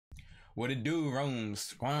What it do, Rome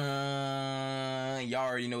Squad? Y'all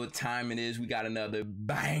already know what time it is. We got another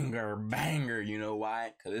banger. You know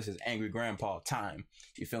why? Because this is Angry Grandpa time.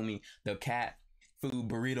 You feel me? The cat food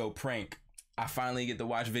burrito prank. I finally get to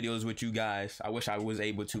watch videos with you guys. I wish I was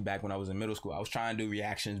able to back when I was in middle school. I was trying to do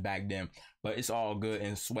reactions back then, but it's all good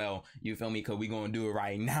and swell. You feel me? Because we going to do it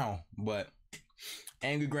right now. But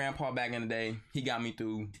Angry Grandpa back in the day, he got me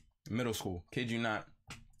through middle school. Kid you not.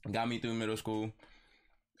 Got me through middle school.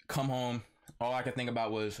 Come home. All I could think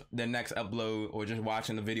about was the next upload or just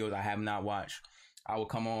watching the videos I have not watched. I would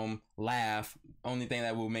come home, laugh. Only thing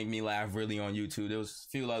that would make me laugh really on YouTube. There was a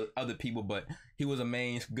few other people, but he was a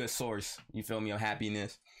main good source. You feel me? Of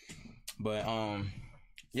happiness. But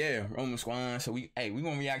yeah, Roman Squad. So we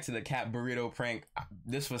gonna react to the cat burrito prank.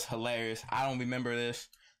 This was hilarious. I don't remember this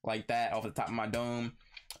like that off the top of my dome.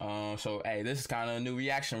 So hey, this is kind of a new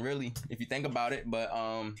reaction, really, if you think about it. But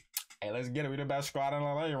hey, let's get it. We the best squad in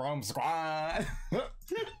LA, Roman Squad.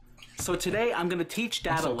 So today I'm going to teach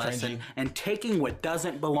Dad a lesson and taking what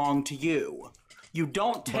doesn't belong to you. You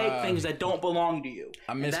don't take things that don't belong to you.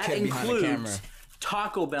 I miss that Kid behind the camera.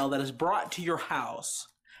 Taco Bell that is brought to your house.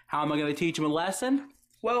 How am I going to teach him a lesson?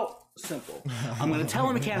 Well, simple. I'm going to tell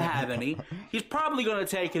him he can't have any. He's probably going to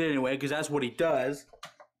take it anyway because that's what he does.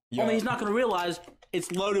 Only he's not going to realize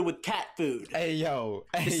it's loaded with cat food. Hey, yo.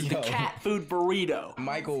 This is the cat food burrito.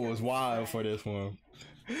 Michael was wild for this one.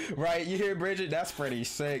 Right, you hear Bridget? That's pretty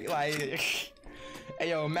sick. Like,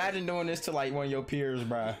 hey, yo, imagine doing this to like one of your peers,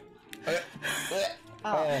 bruh.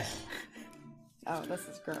 Oh, this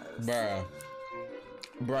is gross.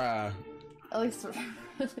 Bruh. At least,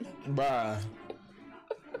 Bruh.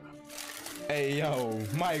 Hey, yo,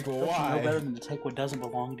 Michael, why? No better than to take what doesn't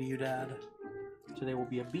belong to you, Dad. Today will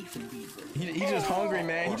be a beef and beef. He's just hungry,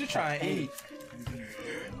 man. He just trying to eat.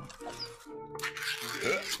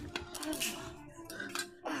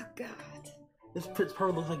 oh God. This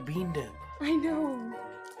Pittsburgh looks like bean dip. I know.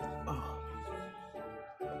 Oh.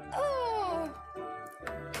 Oh.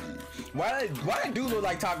 Why do look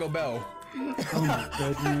like Taco Bell? Oh my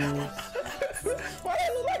goodness. Why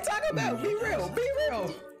they look like Taco Bell? Be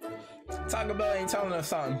real. Taco Bell ain't telling us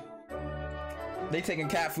something. They taking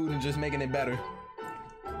cat food and just making it better.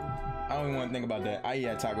 I don't even want to think about that. I eat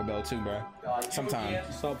at Taco Bell too, bro. Sometimes.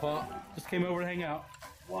 What's up, Pop? Just came over to hang out.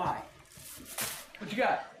 Why? What you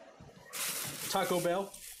got? Taco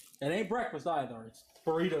Bell. It ain't breakfast either. It's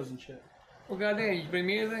burritos and shit. Well, goddamn, you bring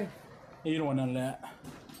me anything? You don't want none of that.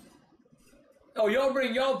 Oh, y'all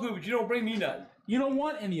bring y'all food, but you don't bring me nothing. You don't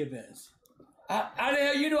want any of this. How the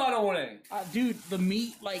hell you know I don't want any? Dude, the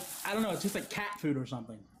meat, like, I don't know, it's just like cat food or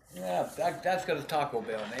something. Yeah, that's because of Taco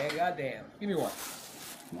Bell, man. Goddamn. Give me one.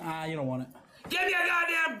 Nah, you don't want it. Give me a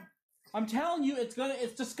goddamn... I'm telling you, it's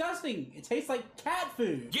disgusting. It tastes like cat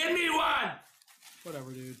food. Give me one!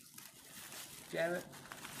 Whatever, dude. Damn it.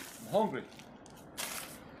 I'm hungry.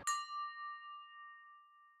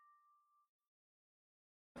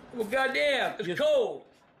 Well, goddamn, it's cold.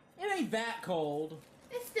 It ain't that cold.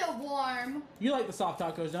 It's still warm. You like the soft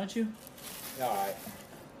tacos, don't you? Alright.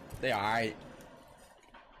 They alright.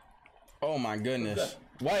 Oh my goodness.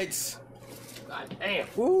 Whites. God damn.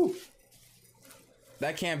 Woo.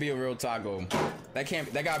 That can't be a real taco. That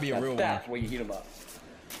gotta be a real one. That's where you heat them up.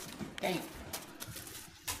 Damn.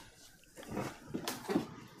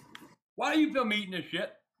 Why do you film me eating this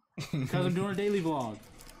shit? Because I'm doing a daily vlog.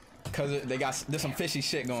 Because there's some fishy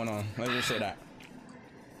shit going on. Let's just say that.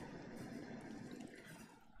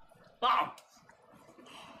 Oh.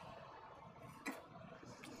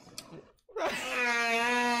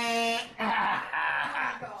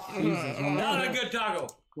 Not a good taco.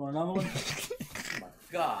 You want another one? Oh my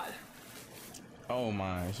God. Oh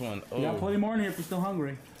my, this one. Oh. You got plenty more in here if you're still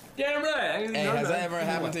hungry. Damn right. Hey, has that ever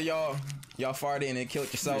happened to y'all? Y'all farted and it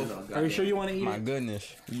killed yourself? Are you sure you want to eat My it?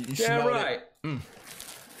 goodness. You Damn smelled right. it?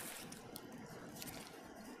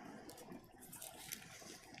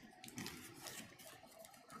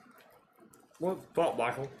 What the fuck,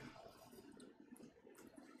 Michael?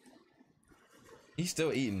 He's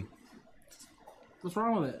still eating. What's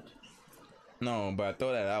wrong with it? No, but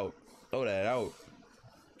throw that out. Throw that out.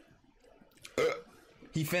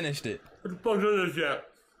 He finished it. What the fuck is this shit?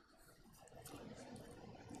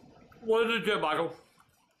 What is this shit, Michael?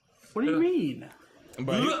 What do you mean?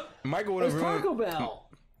 But Michael would have It's ruined Taco Bell.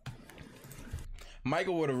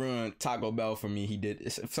 Michael would have ruined Taco Bell for me. He did.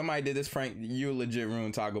 If somebody did this prank, you legit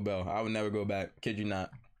ruined Taco Bell. I would never go back. Kid you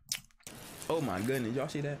not. Oh my goodness, y'all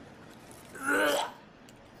see that?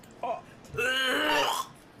 Oh.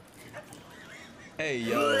 Hey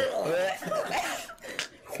yo.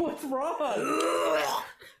 What's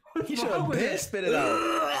wrong? He should have been spit it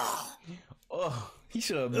out. Oh, He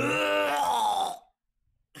should have.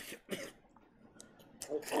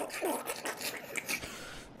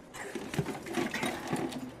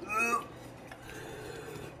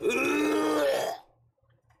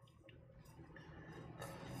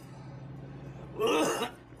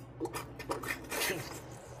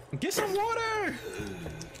 Get some water.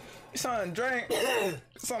 Get something to drink.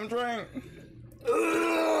 Something to drink.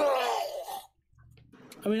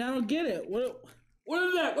 I mean, I don't get it. What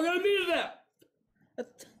is that? What kind of meat is that?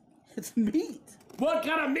 It's meat. What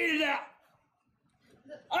kind of meat is that?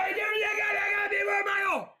 I ain't never that gotta be where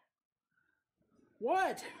Michael.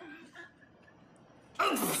 What?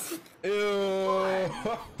 Ew.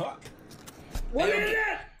 What is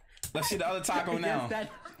that? Let's see the other taco now. God.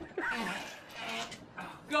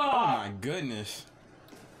 Oh my goodness.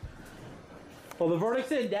 Well, the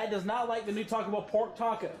verdict's in. Dad does not like the new Taco Bell pork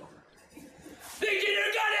taco. They get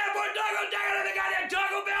your goddamn pork taco down in the goddamn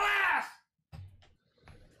Taco Bell ass!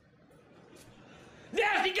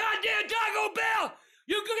 Nasty goddamn Taco Bell!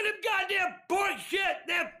 You cooking them goddamn pork shit!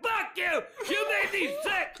 Then fuck you! You made me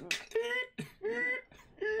sick!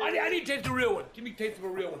 I need to taste the real one. Give me a taste of a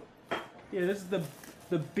real one. Yeah, this is the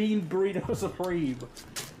bean burrito supreme.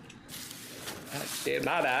 Damn,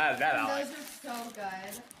 Those are so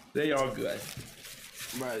good. They are good.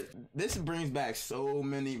 Right, this brings back so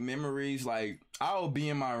many memories. Like, I'll be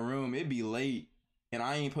in my room, it'd be late, and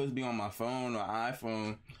I ain't supposed to be on my phone or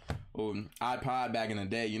iPhone or iPod back in the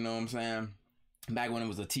day, you know what I'm saying? Back when it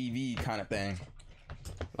was a TV kind of thing.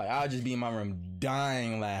 Like, I'll just be in my room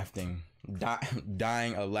dying laughing.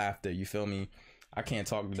 Dying of laughter, you feel me? I can't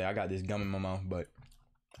talk today, I got this gum in my mouth, but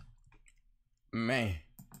man.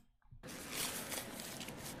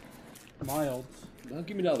 Mild. Don't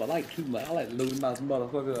give me those. I like too much. I like losing my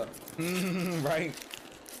motherfucker up. Right.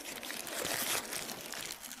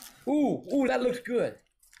 Ooh, that looks good.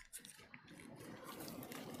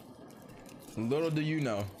 Little do you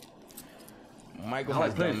know, Michael I like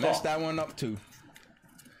has playing done messed soft. that one up too.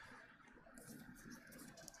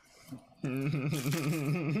 Now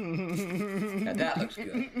that looks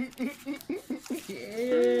good.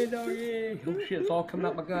 Yeah, doggy. Oh shit, it's all coming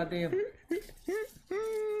out my goddamn.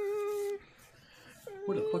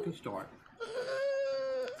 Where the fuck is start?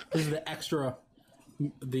 This is the extra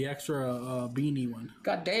beanie one.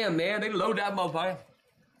 God damn, man, they load that motherfucker.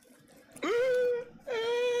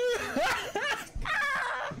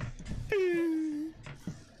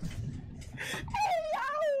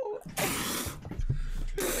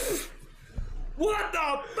 What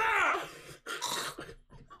the fuck?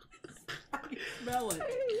 I can smell it.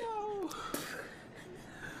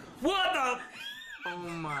 What the? Oh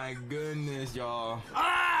my goodness, y'all.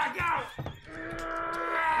 Ah, God!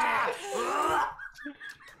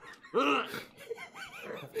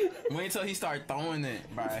 Wait till he start throwing it,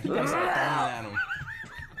 bro. He gonna start throwing at him.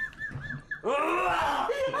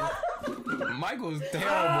 Michael's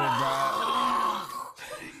terrible, bro.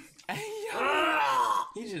 Hey, yo.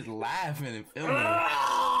 He's just laughing and filming.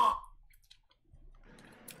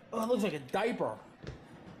 Oh, it looks like a diaper.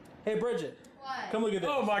 Hey, Bridget, What? come look at this.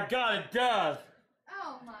 Oh my god, it does.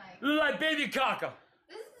 Oh my. It looks like baby caca.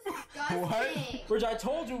 This is disgusting. What? Bridget, I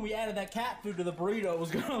told you we added that cat food to the burrito. It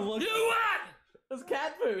was gonna look. You what? It's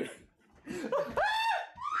cat food.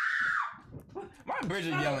 My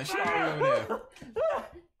Bridget yelling. She all over there.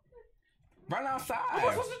 Run outside. What am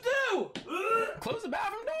I supposed to do? Close the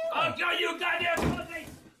bathroom door. I'll tell you goddamn pussy.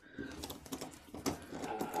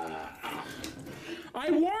 I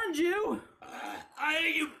warned you. I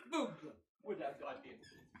hate you. Where's that goddamn?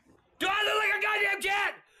 Do I look like a goddamn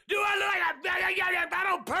cat? Do I look like a goddamn? I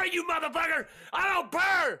don't purr, you motherfucker. I don't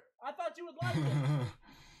purr. I thought you would like it.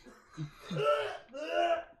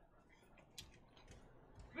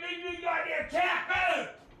 Feed me goddamn cat food.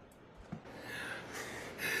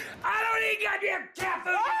 I don't eat goddamn cat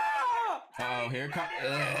food. Oh, here it comes.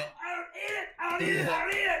 I don't eat it. I don't eat it. I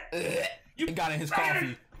don't eat it. He got in his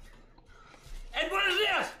coffee. And what is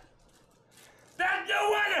this? That's no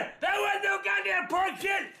wonder. That was no goddamn pork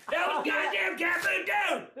shit. That was goddamn cat food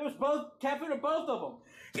too. There was both cat food in both of them.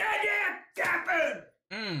 Goddamn cat food.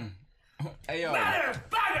 Hey, yo.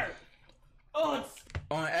 Motherfucker. Oh, it's.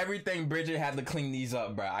 On everything, Bridget had to clean these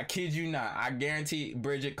up, bro. I kid you not. I guarantee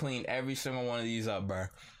Bridget cleaned every single one of these up, bro.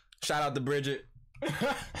 Shout out to Bridget.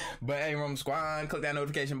 But hey, Rome Squad, click that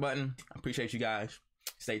notification button. I appreciate you guys.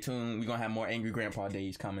 Stay tuned. We're going to have more Angry Grandpa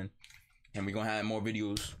days coming. And we're going to have more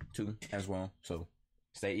videos, too, as well. So,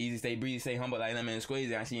 stay easy, stay breezy, stay humble like Lemon and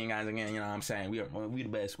Squeezy. I see you guys again, you know what I'm saying? We the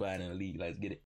best squad in the league. Let's get it.